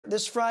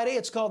this Friday.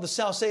 It's called the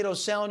Salcedo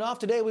Soundoff.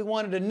 Today we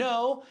wanted to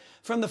know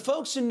from the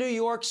folks in New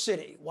York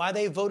City why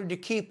they voted to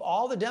keep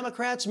all the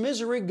Democrats'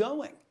 misery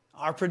going.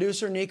 Our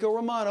producer, Nico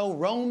Romano,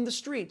 roamed the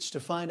streets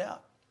to find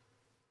out.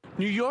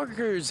 New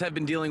Yorkers have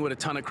been dealing with a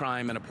ton of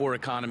crime and a poor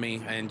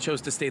economy and chose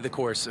to stay the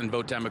course and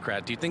vote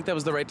Democrat. Do you think that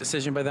was the right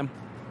decision by them?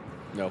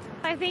 No.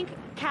 I think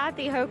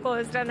Kathy Hochul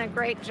has done a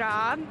great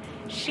job.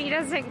 She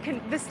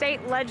doesn't, the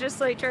state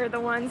legislature are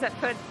the ones that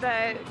put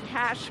the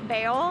cash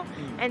bail,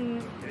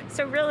 and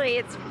so really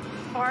it's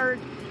hard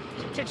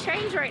to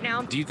change right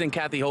now. Do you think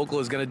Kathy Hochul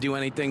is going to do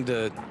anything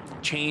to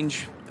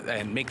change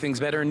and make things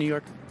better in New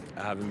York?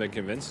 I haven't been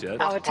convinced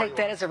yet. I would take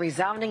that as a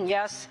resounding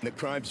yes. The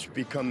crime should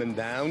be coming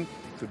down.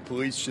 The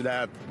police should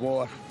have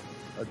more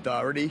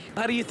authority.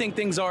 How do you think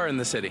things are in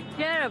the city?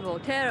 Terrible,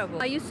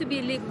 terrible. I used to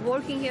be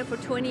working here for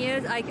 20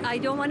 years. I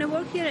don't want to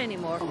work here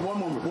anymore. One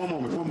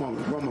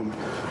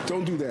moment.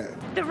 Don't do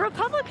that. The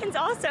Republicans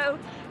also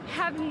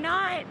have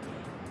not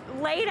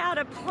laid out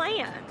a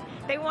plan.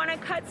 They want to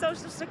cut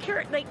Social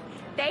Security.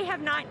 They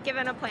have not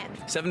given a plan.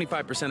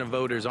 75% of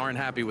voters aren't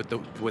happy with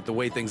the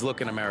way things look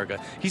in America.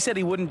 He said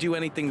he wouldn't do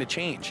anything to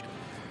change.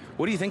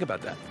 What do you think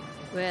about that?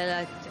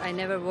 Well, I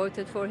never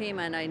voted for him,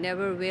 and I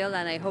never will,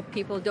 and I hope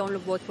people don't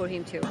vote for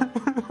him, too.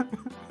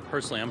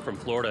 Personally, I'm from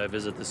Florida. I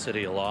visit the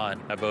city a lot.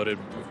 I voted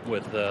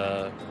with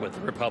the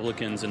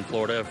Republicans in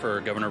Florida for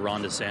Governor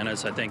Ron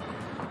DeSantis. I think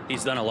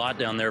he's done a lot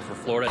down there for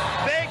Florida.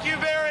 Thank you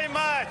very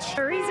much.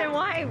 The reason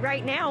why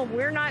right now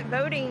we're not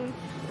voting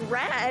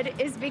red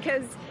is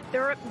because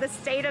they're the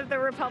state of the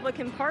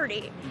Republican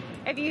Party,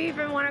 if you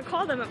even want to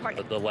call them a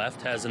party. The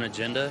left has an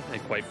agenda,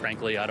 and quite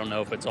frankly, I don't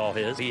know if it's all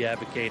his. He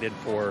advocated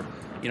for,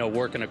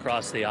 working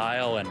across the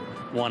aisle and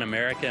one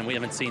America, and we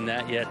haven't seen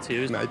that yet,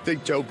 too. I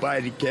think Joe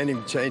Biden can't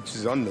even change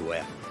his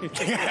underwear.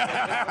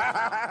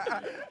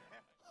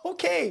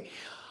 Okay.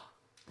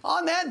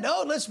 On that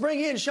note, let's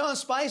bring in Sean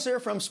Spicer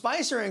from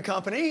Spicer &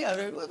 Company.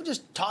 We'll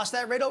just toss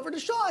that right over to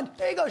Sean.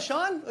 There you go,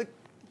 Sean.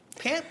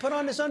 Can't put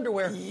on his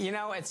underwear.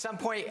 At some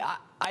point,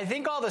 I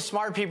think all the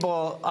smart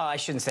people, I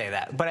shouldn't say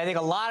that, but I think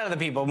a lot of the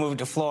people moved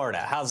to Florida.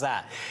 How's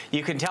that?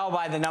 You can tell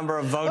by the number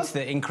of votes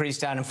that increased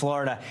down in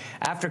Florida.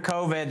 After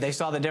COVID, they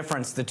saw the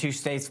difference, the two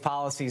states'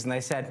 policies, and they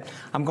said,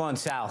 I'm going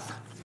south.